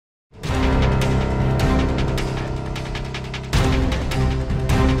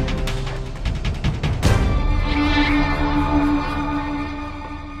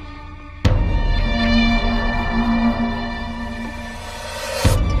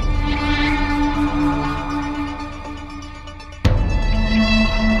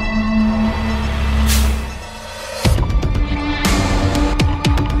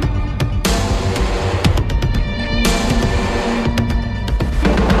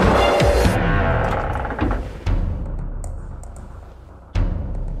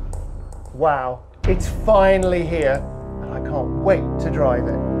Wow, it's finally here and I can't wait to drive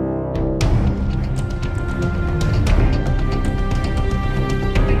it.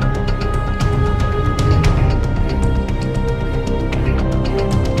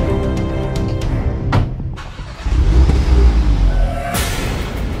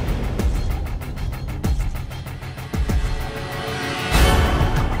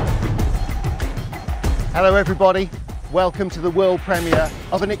 Hello everybody, welcome to the world premiere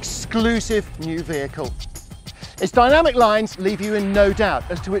of an exclusive new vehicle. Its dynamic lines leave you in no doubt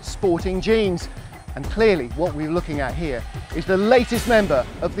as to its sporting genes, and clearly what we're looking at here is the latest member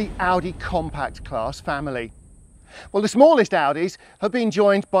of the Audi compact class family. Well, the smallest Audis have been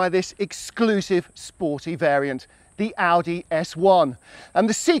joined by this exclusive sporty variant, the Audi S1, and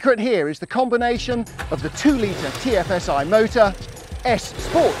the secret here is the combination of the 2-litre TFSI motor, S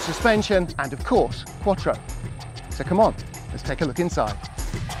Sport suspension and of course Quattro. So come on, let's take a look inside.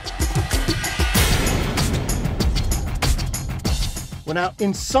 Well, now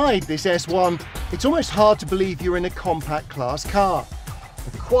inside this S1 it's almost hard to believe you're in a compact class car.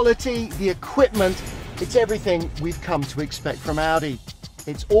 The quality, the equipment, it's everything we've come to expect from Audi.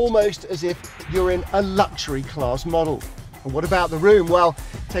 It's almost as if you're in a luxury class model. And what about the room? Well,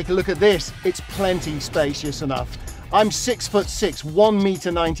 take a look at this, it's plenty spacious enough. I'm 6'6",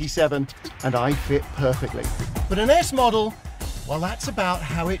 1.97 m, and I fit perfectly. But an S model, well, that's about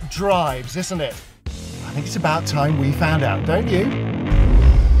how it drives, isn't it? I think it's about time we found out, don't you?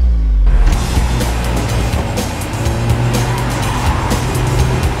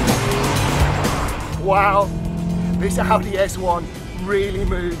 Wow, this Audi S1 really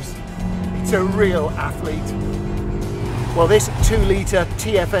moves. It's a real athlete. Well, this 2-litre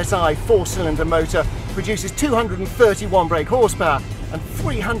TFSI 4-cylinder motor produces 231 brake horsepower and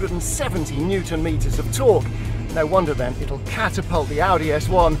 370 Newton meters of torque. No wonder then it'll catapult the Audi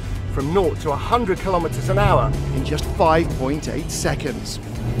S1 from 0 to 100 kilometers an hour in just 5.8 seconds.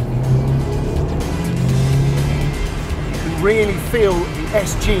 You can really feel the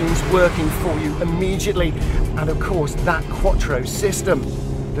S genes working for you immediately, and of course that Quattro system.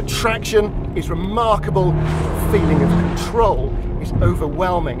 The traction is remarkable, the feeling of control is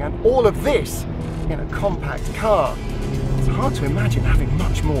overwhelming, and all of this in a compact car. It's hard to imagine having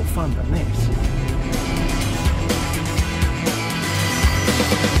much more fun than this.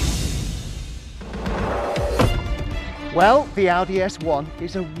 Well, the Audi S1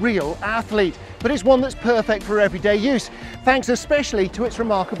 is a real athlete, but it's one that's perfect for everyday use, thanks especially to its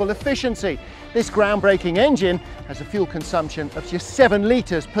remarkable efficiency. This groundbreaking engine has a fuel consumption of just 7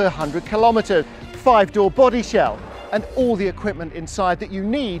 litres per 100 kilometres, 5-door body shell, and all the equipment inside that you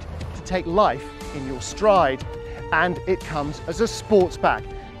need to take life in your stride. And it comes as a sportsback,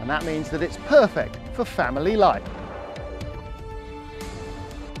 and that means that it's perfect for family life.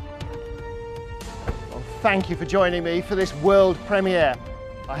 Well, thank you for joining me for this world premiere.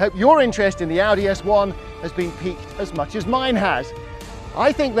 I hope your interest in the Audi S1 has been piqued as much as mine has.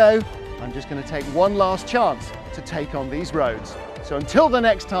 I think though, I'm just going to take one last chance to take on these roads. So until the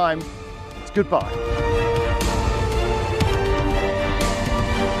next time, it's goodbye.